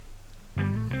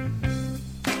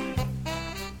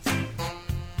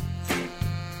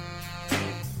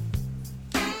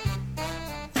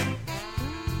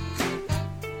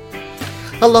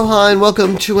Aloha and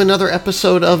welcome to another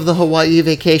episode of the Hawaii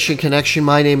Vacation Connection.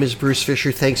 My name is Bruce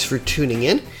Fisher. Thanks for tuning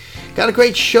in. Got a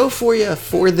great show for you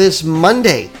for this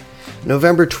Monday,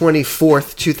 November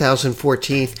 24th,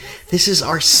 2014. This is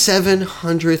our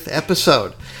 700th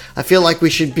episode. I feel like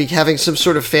we should be having some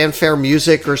sort of fanfare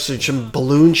music, or some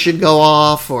balloons should go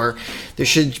off, or there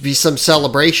should be some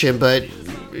celebration, but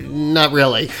not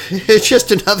really. It's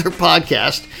just another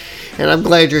podcast. And I'm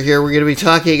glad you're here. We're going to be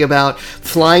talking about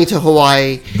flying to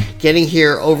Hawaii, getting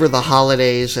here over the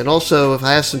holidays, and also, if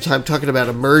I have some time, talking about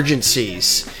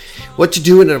emergencies. What to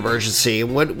do in an emergency,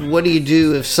 and what do you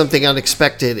do if something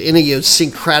unexpected,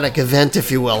 idiosyncratic event,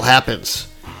 if you will, happens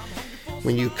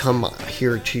when you come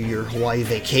here to your Hawaii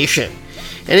vacation.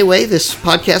 Anyway, this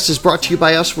podcast is brought to you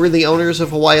by us. We're the owners of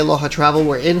Hawaii Aloha Travel.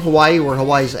 We're in Hawaii. We're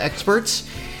Hawaii's experts.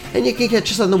 And you can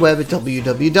catch us on the web at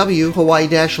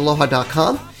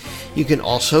www.hawaii-aloha.com. You can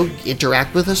also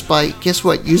interact with us by, guess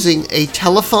what, using a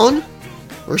telephone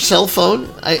or cell phone.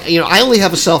 I only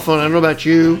have a cell phone. I don't know about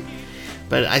you,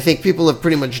 but I think people have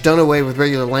pretty much done away with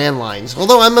regular landlines.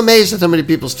 Although I'm amazed at how many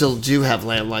people still do have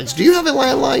landlines. Do you have a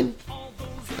landline?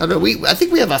 I don't know. I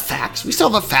think we have a fax. We still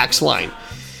have a fax line.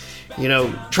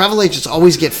 Travel agents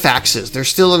always get faxes. They're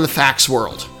still in the fax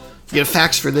world. You get a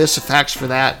fax for this, a fax for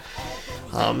that.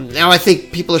 Now I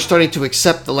think people are starting to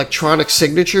accept electronic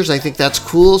signatures. I think that's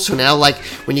cool. So now, like,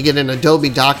 when you get an Adobe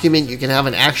document, you can have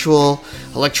an actual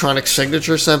electronic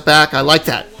signature sent back. I like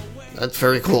that. That's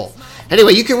very cool.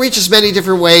 Anyway, you can reach us many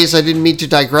different ways. I didn't mean to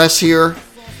digress here.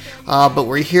 But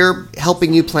we're here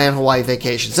helping you plan Hawaii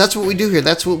vacations. That's what we do here.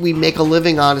 That's what we make a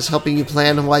living on, is helping you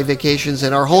plan Hawaii vacations.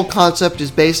 And our whole concept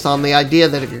is based on the idea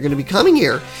that if you're going to be coming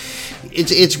here,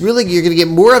 it's really, you're going to get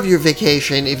more of your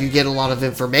vacation if you get a lot of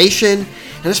information,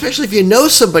 and especially if you know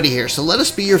somebody here. So let us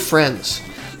be your friends.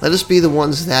 Let us be the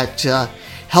ones that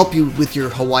help you with your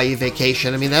Hawaii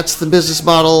vacation. I mean, that's the business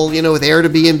model, with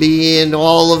Airbnb and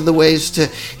all of the ways to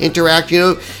interact.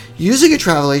 Using a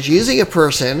travel agent, using a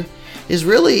person is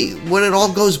really what it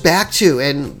all goes back to,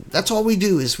 and that's all we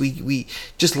do. Is we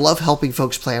just love helping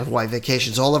folks plan Hawaii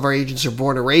vacations. All of our agents are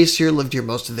born and raised here, lived here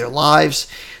most of their lives.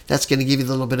 That's going to give you a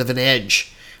little bit of an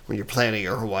edge when you're planning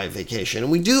your Hawaii vacation.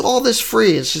 And we do all this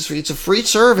free. It's a free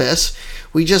service.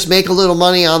 We just make a little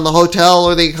money on the hotel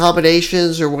or the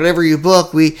accommodations or whatever you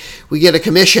book. We get a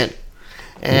commission.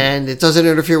 And it doesn't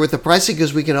interfere with the pricing,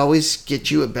 because we can always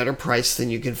get you a better price than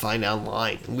you can find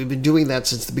online. And we've been doing that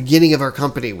since the beginning of our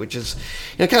company, which is,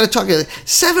 kind of talking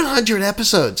 700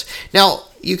 episodes. Now,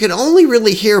 you can only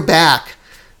really hear back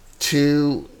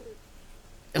to,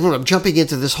 I'm jumping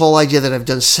into this whole idea that I've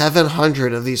done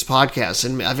 700 of these podcasts,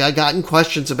 and I've gotten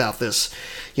questions about this.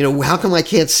 How come I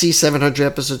can't see 700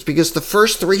 episodes? Because the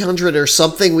first 300 or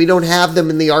something, we don't have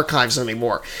them in the archives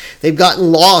anymore. They've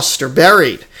gotten lost or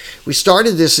buried. We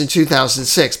started this in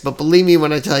 2006, but believe me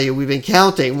when I tell you, we've been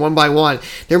counting one by one.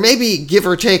 There may be, give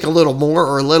or take, a little more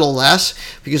or a little less,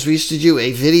 because we used to do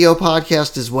a video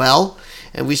podcast as well,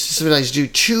 and we used to sometimes do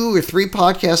 2 or 3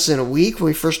 podcasts in a week when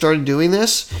we first started doing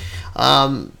this.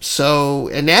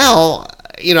 And now,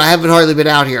 I haven't hardly been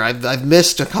out here. I've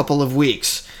missed a couple of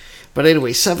weeks. But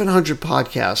anyway, 700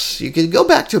 podcasts. You can go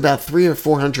back to about 300 or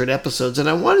 400 episodes. And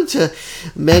I wanted to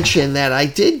mention that I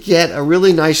did get a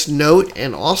really nice note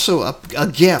and also a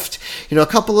gift. A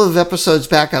couple of episodes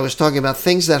back, I was talking about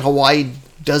things that Hawaii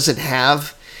doesn't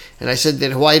have. And I said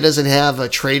that Hawaii doesn't have a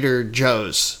Trader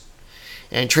Joe's.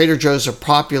 And Trader Joe's are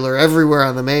popular everywhere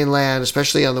on the mainland,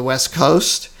 especially on the West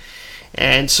Coast.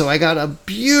 And so I got a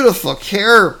beautiful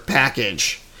care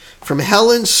package from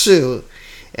Helen Sa,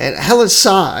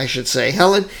 I should say.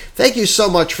 Helen, thank you so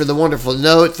much for the wonderful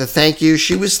note, the thank you.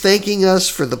 She was thanking us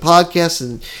for the podcast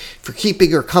and for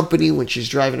keeping her company when she's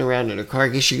driving around in her car. I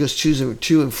guess she goes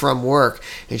to and from work,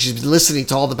 and she's been listening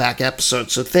to all the back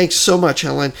episodes. So thanks so much,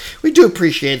 Helen. We do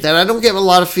appreciate that. I don't get a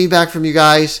lot of feedback from you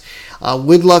guys.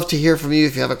 We'd love to hear from you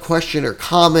if you have a question or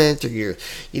comment, or you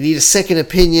need a second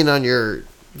opinion on your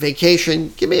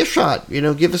vacation. Give me a shot.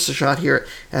 Give us a shot here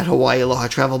at Hawaii Aloha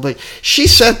Travel. But she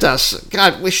sent us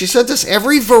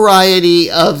every variety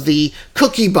of the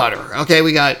cookie butter. Okay,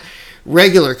 we got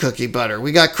regular cookie butter,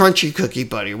 we got crunchy cookie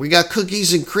butter, we got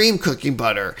cookies and cream cookie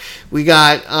butter, we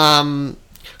got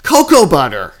cocoa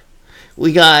butter,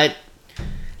 we got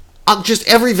just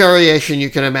every variation you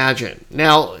can imagine.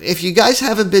 Now, if you guys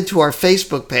haven't been to our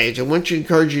Facebook page, I want to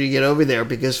encourage you to get over there,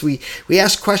 because we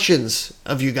ask questions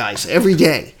of you guys every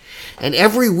day. And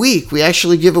every week, we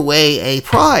actually give away a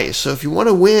prize. So if you want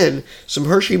to win some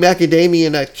Hershey Macadamia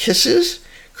Nut Kisses,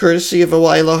 courtesy of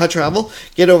Hawaii Aloha Travel,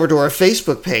 get over to our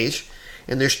Facebook page.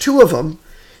 And there's 2 of them.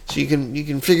 So you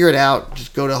can figure it out.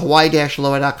 Just go to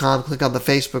Hawaii-Aloha.com, click on the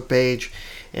Facebook page,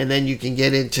 and then you can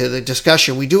get into the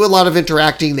discussion. We do a lot of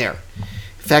interacting there.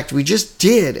 In fact, we just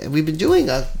did, and we've been doing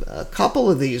a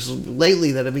couple of these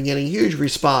lately that have been getting huge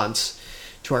response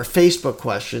to our Facebook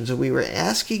questions. And we were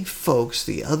asking folks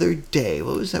the other day,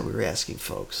 what was that we were asking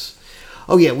folks?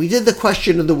 Oh yeah, we did the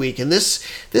question of the week, and this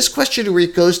question of the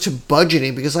week goes to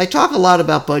budgeting, because I talk a lot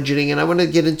about budgeting, and I want to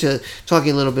get into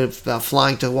talking a little bit about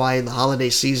flying to Hawaii in the holiday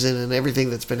season and everything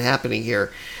that's been happening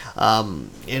here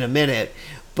in a minute.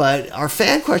 But our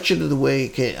fan question of the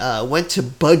week went to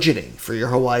budgeting for your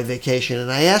Hawaii vacation.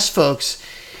 And I asked folks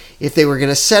if they were going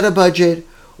to set a budget,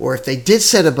 or if they did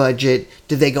set a budget,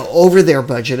 did they go over their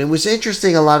budget? And it was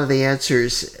interesting, a lot of the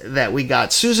answers that we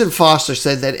got. Susan Foster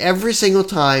said that every single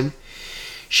time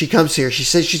she comes here, she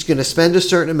says she's going to spend a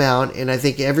certain amount, and I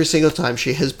think every single time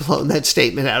she has blown that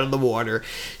statement out of the water.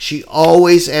 She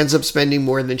always ends up spending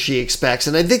more than she expects.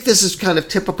 And I think this is kind of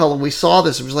typical, and we saw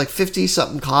this. It was like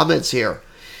 50-something comments here.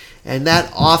 And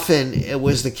that often it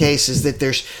was the case, is that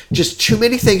there's just too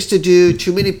many things to do,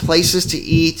 too many places to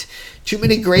eat, too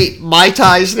many great Mai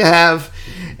Tais to have.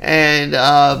 And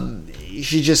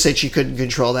she just said she couldn't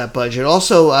control that budget.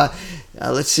 Also,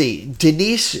 let's see,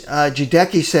 Denise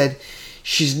Judecki said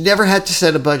she's never had to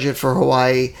set a budget for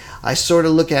Hawaii. I sort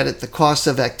of look at it, the cost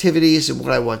of activities and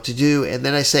what I want to do, and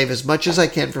then I save as much as I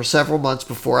can for several months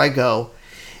before I go.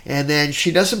 And then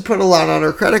she doesn't put a lot on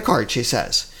her credit card, she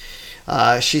says.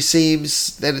 She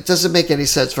seems that it doesn't make any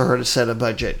sense for her to set a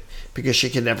budget because she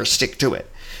can never stick to it.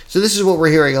 So this is what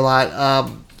we're hearing a lot.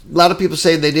 A lot of people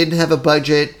say they didn't have a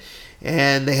budget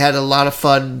and they had a lot of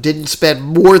fun, didn't spend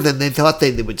more than they thought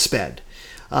they would spend.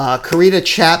 Karina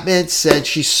Chapman said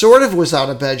she sort of was on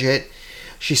a budget.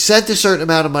 She set a certain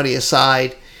amount of money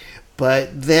aside, but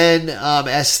then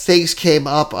as things came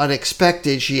up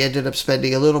unexpected, she ended up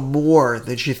spending a little more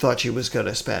than she thought she was going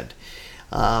to spend.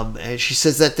 And she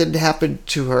says that didn't happen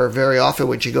to her very often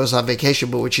when she goes on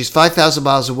vacation, but when she's 5,000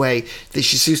 miles away, that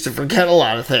she seems to forget a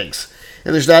lot of things.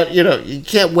 And there's not, you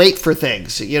can't wait for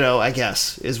things, I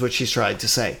guess, is what she's trying to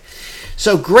say.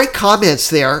 So great comments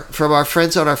there from our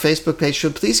friends on our Facebook page. So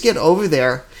please get over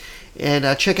there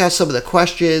and check out some of the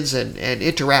questions and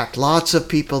interact. Lots of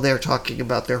people there talking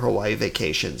about their Hawaii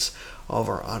vacations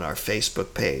over on our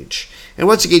Facebook page. And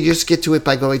once again, you just get to it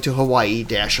by going to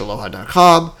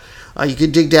Hawaii-Aloha.com. You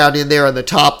can dig down in there on the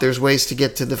top. There's ways to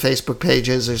get to the Facebook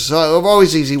pages. There's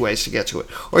always easy ways to get to it.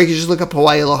 Or you can just look up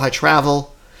Hawaii Aloha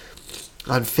Travel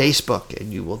on Facebook,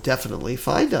 and you will definitely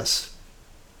find us.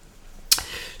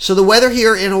 So the weather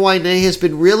here in Hawaii today has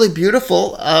been really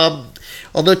beautiful.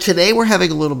 Although today we're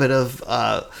having a little bit of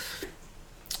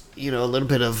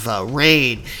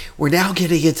rain. We're now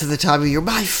getting into the time of year.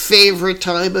 My favorite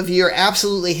time of year,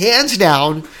 absolutely hands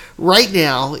down, right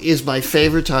now is my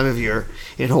favorite time of year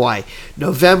in Hawaii.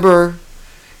 November,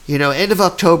 end of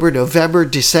October, November,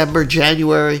 December,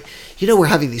 January. We're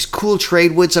having these cool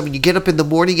trade winds. I mean, you get up in the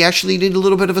morning, you actually need a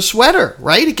little bit of a sweater,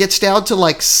 right? It gets down to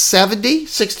like 70,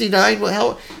 69.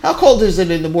 Well, how cold is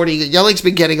it in the morning? Yelling's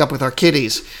been getting up with our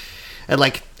kitties at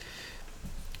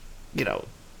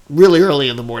really early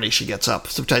in the morning. She gets up.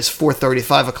 Sometimes 4:30,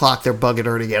 5 o'clock, they're bugging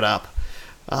her to get up.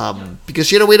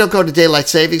 Because, we don't go to daylight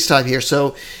savings time here.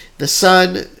 So the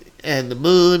sun and the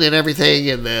moon and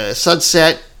everything and the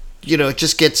sunset, it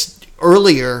just gets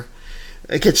earlier.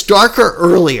 It gets darker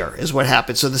earlier is what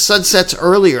happens. So the sun sets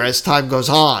earlier as time goes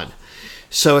on.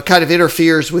 So it kind of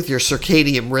interferes with your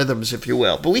circadian rhythms, if you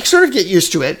will. But we sort of get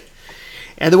used to it.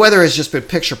 And the weather has just been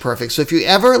picture perfect. So if you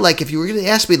were going to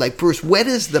ask me, Bruce, when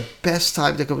is the best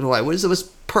time to come to Hawaii? When is the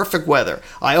most perfect weather?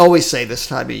 I always say this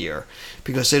time of year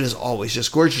because it is always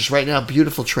just gorgeous. Right now,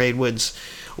 beautiful trade winds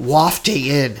wafting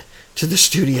in to the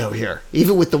studio here,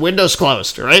 even with the windows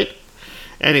closed, right?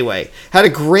 Anyway, had a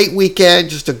great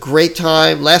weekend, just a great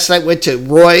time. Last night went to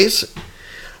Roy's,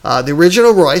 the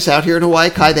original Roy's out here in Hawaii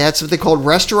Kai. They had something called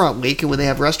Restaurant Week, and when they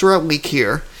have Restaurant Week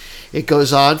here, it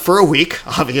goes on for a week,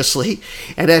 obviously.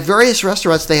 And at various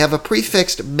restaurants, they have a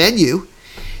prefixed menu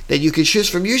that you can choose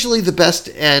from, usually the best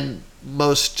and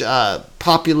most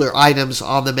popular items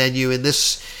on the menu. And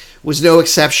this was no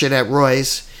exception at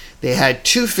Roy's. They had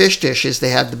 2 fish dishes.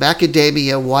 They had the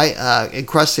macadamia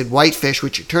encrusted whitefish,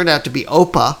 which turned out to be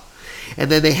opa.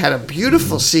 And then they had a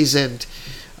beautiful seasoned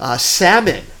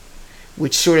salmon,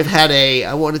 which sort of had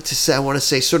I want to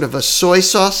say sort of a soy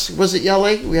sauce. Was it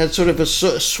Yelling? We had sort of a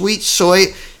sweet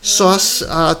soy sauce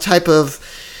type of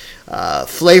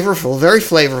very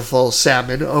flavorful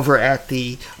salmon over at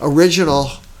the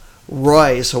original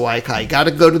Roy's Hawaii Kai. You got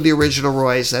to go to the original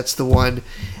Roy's. That's the one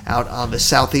out on the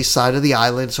southeast side of the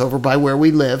island. It's over by where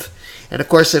we live. And, of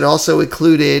course, it also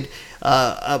included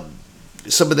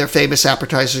some of their famous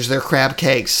appetizers, their crab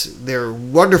cakes, their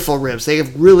wonderful ribs. They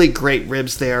have really great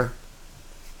ribs there.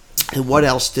 And what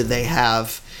else did they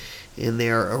have in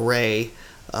their array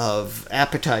of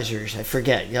appetizers? I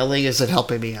forget. Yelling isn't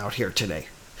helping me out here today.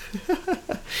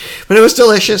 But it was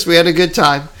delicious. We had a good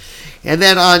time. And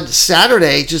then on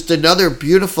Saturday, just another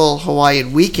beautiful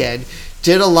Hawaiian weekend.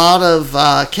 Did a lot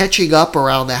of catching up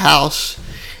around the house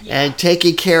and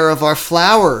taking care of our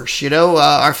flowers.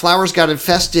 Our flowers got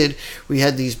infested. We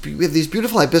have these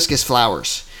beautiful hibiscus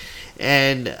flowers.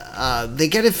 And they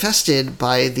get infested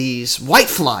by these white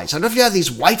flies. I don't know if you have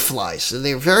these white flies. And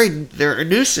they're a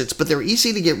nuisance, but they're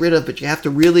easy to get rid of, but you have to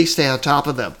really stay on top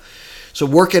of them. So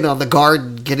working on the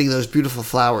garden, getting those beautiful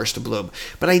flowers to bloom.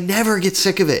 But I never get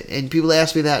sick of it. And people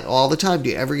ask me that all the time. Do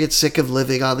you ever get sick of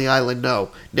living on the island?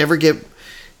 No. Never get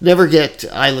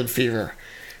island fever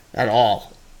at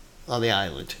all on the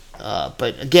island.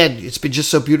 But again, it's been just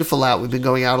so beautiful out. We've been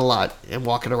going out a lot and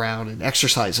walking around and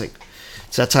exercising.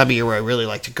 It's that time of year where I really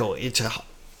like to go into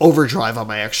overdrive on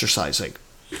my exercising.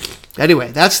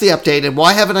 Anyway, that's the update. And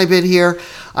why haven't I been here?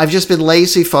 I've just been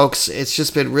lazy, folks. It's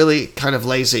just been really kind of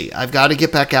lazy. I've got to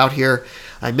get back out here.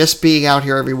 I miss being out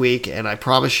here every week, and I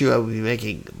promise you I will be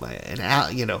making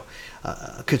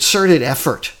a concerted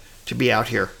effort to be out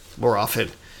here more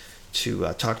often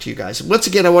to talk to you guys. And once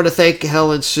again, I want to thank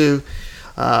Helen Sa,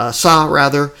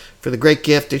 for the great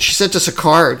gift. And she sent us a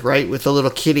card, right, with a little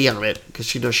kitty on it, because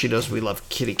she knows we love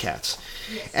kitty cats.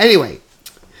 Yes. Anyway,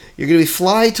 you're going to be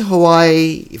flying to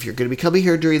Hawaii. If you're going to be coming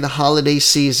here during the holiday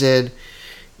season,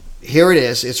 here it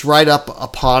is. It's right up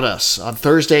upon us. On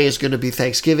Thursday is going to be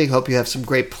Thanksgiving. Hope you have some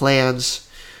great plans.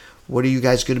 What are you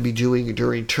guys going to be doing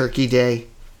during Turkey Day?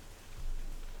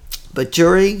 But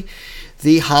during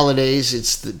the holidays,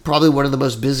 it's probably one of the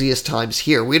most busiest times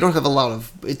here. We don't have a lot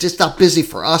of... It's just not busy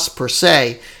for us per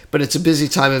se, but it's a busy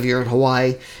time of year in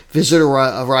Hawaii. Visitor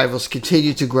arrivals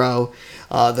continue to grow.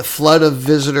 The flood of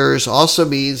visitors also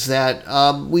means that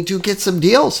we do get some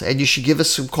deals, and you should give us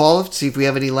some call to see if we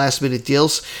have any last-minute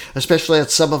deals, especially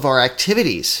at some of our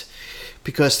activities,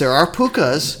 because there are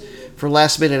pukas for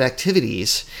last-minute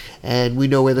activities, and we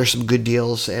know where there's some good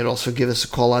deals. And also give us a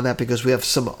call on that, because we have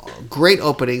some great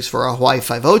openings for our Hawaii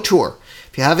 5-0 tour.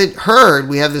 If you haven't heard,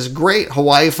 we have this great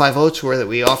Hawaii 5-0 tour that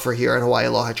we offer here at Hawaii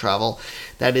Aloha Travel.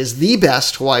 That is the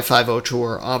best Hawaii 5-0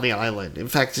 tour on the island. In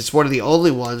fact, it's one of the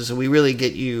only ones, and we really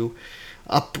get you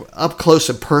up close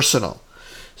and personal.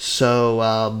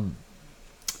 So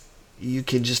you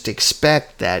can just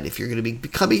expect that if you're going to be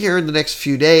coming here in the next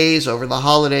few days, over the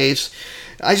holidays.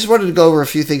 I just wanted to go over a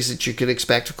few things that you can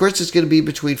expect. Of course, it's going to be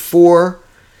between 4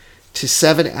 to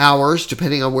 7 hours,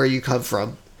 depending on where you come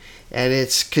from. And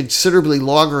it's considerably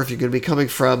longer if you're going to be coming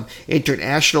from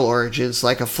international origins,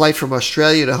 like a flight from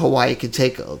Australia to Hawaii can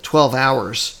take 12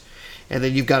 hours. And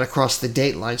then you've got to cross the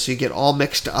date line, so you get all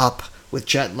mixed up with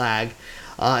jet lag.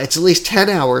 It's at least 10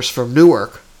 hours from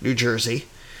Newark, New Jersey.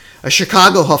 A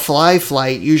Chicago Hawaii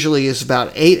flight usually is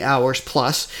about 8 hours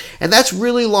plus, and that's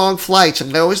really long flights.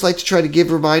 And I always like to try to give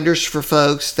reminders for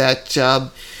folks that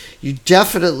you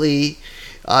definitely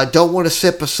don't want to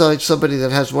sit beside somebody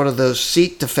that has one of those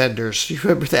seat defenders. You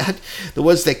remember that? The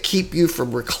ones that keep you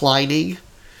from reclining.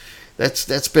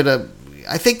 That's been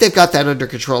I think they've got that under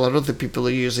control. I don't think people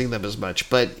are using them as much.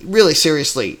 But really,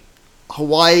 seriously,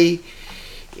 Hawaii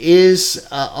is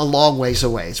a long ways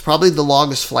away. It's probably the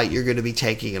longest flight you're going to be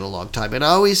taking in a long time. And I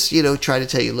always, try to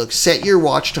tell you, look, set your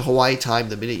watch to Hawaii time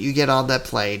the minute you get on that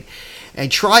plane, and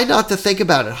try not to think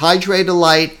about it. Hydrate a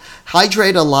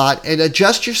lot, and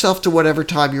adjust yourself to whatever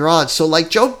time you're on. So, like,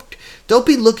 don't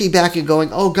be looking back and going,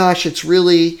 oh gosh, it's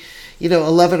really,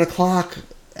 11 o'clock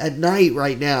at night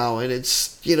right now, and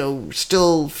it's,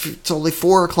 it's only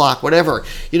 4 o'clock, whatever.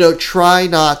 Try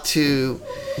not to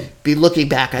be looking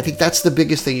back. I think that's the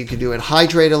biggest thing you can do. And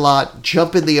hydrate a lot,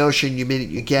 jump in the ocean the minute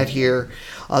you get here.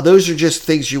 Those are just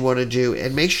things you want to do.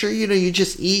 And make sure, you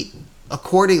just eat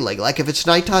accordingly. Like if it's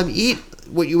nighttime, eat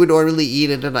what you would normally eat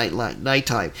at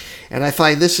nighttime. And I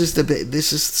find this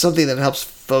is something that helps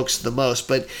folks the most,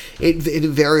 but it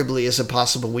invariably isn't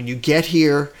possible. When you get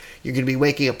here, you're going to be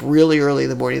waking up really early in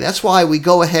the morning. That's why we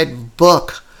go ahead and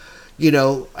book,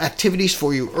 activities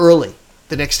for you early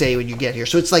the next day when you get here.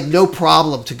 So it's like no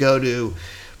problem to go to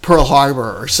Pearl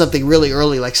Harbor or something really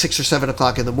early, like 6 or 7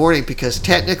 o'clock in the morning, because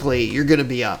technically you're going to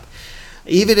be up.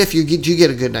 Even if you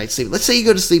get a good night's sleep. Let's say you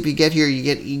go to sleep, you get here, you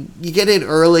get in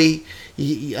early.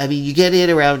 You get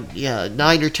in around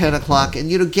 9 or 10 o'clock,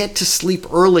 and get to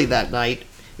sleep early that night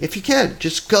If you can,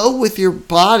 just go with your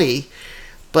body.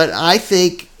 But I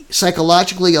think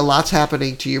psychologically a lot's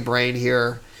happening to your brain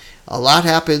here. A lot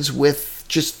happens with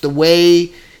just the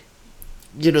way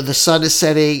the sun is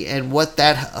setting and what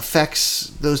that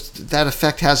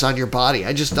effect has on your body.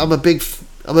 I'm a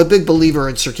big believer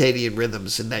in circadian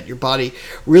rhythms, and that your body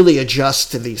really adjusts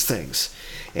to these things.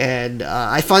 And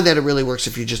I find that it really works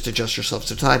if you just adjust yourself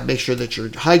to time. Make sure that you're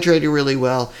hydrated really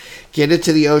well. Get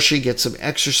into the ocean. Get some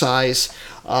exercise.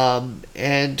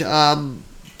 And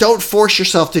don't force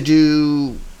yourself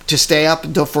to stay up,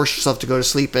 and don't force yourself to go to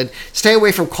sleep. And stay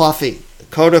away from coffee,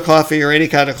 Kona coffee, or any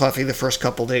kind of coffee the first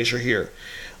couple days you're here.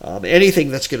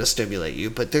 Anything that's going to stimulate you.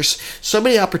 But there's so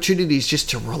many opportunities just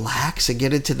to relax and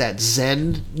get into that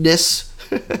zen-ness,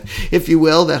 if you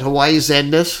will, that Hawaii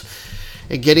zen-ness,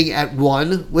 and getting at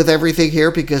one with everything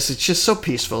here, because it's just so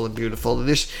peaceful and beautiful.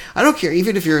 And I don't care,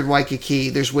 even if you're in Waikiki,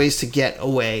 there's ways to get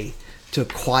away to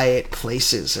quiet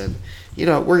places. And,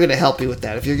 we're going to help you with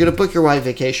that. If you're going to book your Hawaii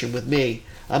vacation with me,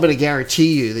 I'm going to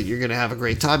guarantee you that you're going to have a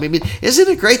great time. I mean, isn't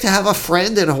it great to have a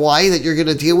friend in Hawaii that you're going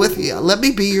to deal with? Yeah, let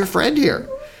me be your friend here.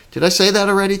 Did I say that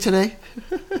already today?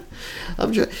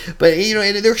 But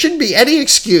there shouldn't be any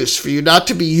excuse for you not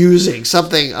to be using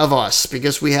something of us,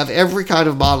 because we have every kind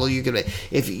of model you can.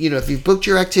 If you've booked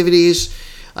your activities,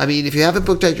 if you haven't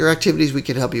booked out your activities, we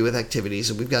can help you with activities,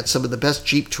 and we've got some of the best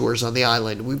Jeep tours on the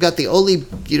island. We've got the only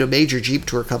major Jeep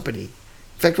tour company. In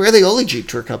fact, we're the only Jeep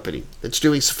tour company that's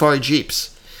doing safari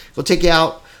Jeeps. We'll take you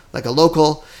out like a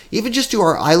local. Even just do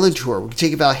our island tour. We can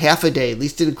take about half a day. At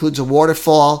least it includes a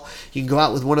waterfall. You can go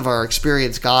out with one of our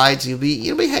experienced guides. You'll be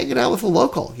hanging out with a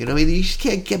beat you just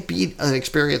can't beat an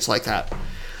experience like that.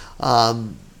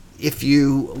 If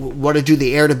you want to do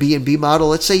the Airbnb model,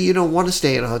 let's say you don't want to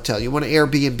stay in a hotel. You want an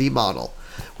Airbnb model.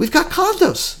 We've got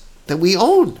condos that we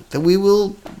own that we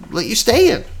will let you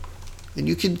stay in. And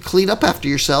you can clean up after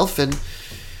yourself and,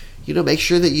 make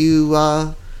sure that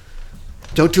you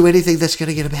don't do anything that's going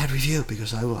to get a bad review,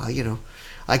 because I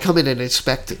come in and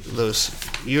inspect those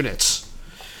units.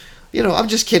 I'm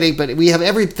just kidding, but we have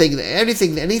anything and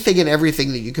everything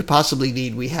that you could possibly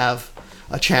need. We have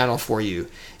a channel for you,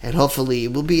 and hopefully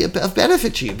it will be of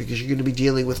benefit to you, because you're going to be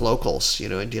dealing with locals,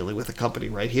 and dealing with a company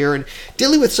right here, and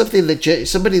dealing with somebody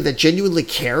that genuinely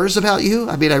cares about you.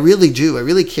 I really do. I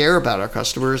really care about our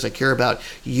customers. I care about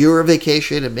your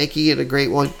vacation and making it a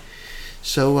great one.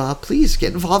 So please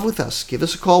get involved with us. Give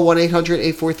us a call,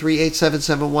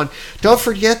 1-800-843-8771. Don't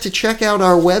forget to check out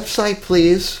our website,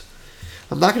 please.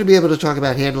 I'm not going to be able to talk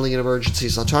about handling in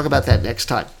emergencies. I'll talk about that next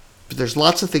time. But there's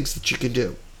lots of things that you can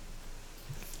do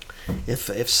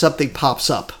if something pops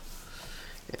up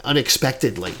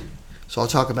unexpectedly. So I'll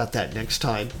talk about that next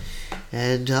time.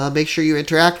 And make sure you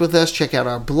interact with us. Check out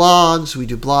our blogs. We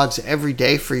do blogs every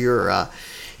day for your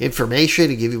information,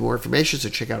 to give you more information. So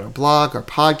check out our blog, our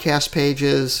podcast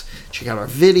pages, check out our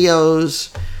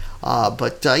videos.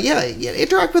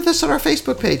 Interact with us on our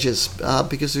Facebook pages,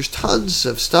 because there's tons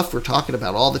of stuff we're talking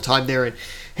about all the time there. And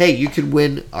hey, you can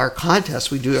win our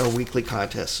contest. We do our weekly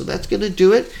contest. So that's going to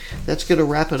do it. That's going to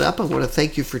wrap it up. I want to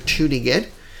thank you for tuning in.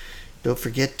 Don't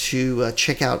forget to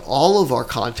check out all of our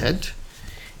content.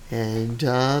 And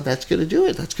that's going to do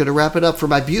it. That's going to wrap it up. For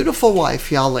my beautiful wife,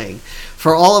 Yaling,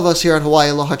 for all of us here at Hawaii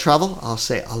Aloha Travel, I'll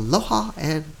say aloha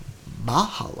and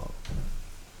mahalo.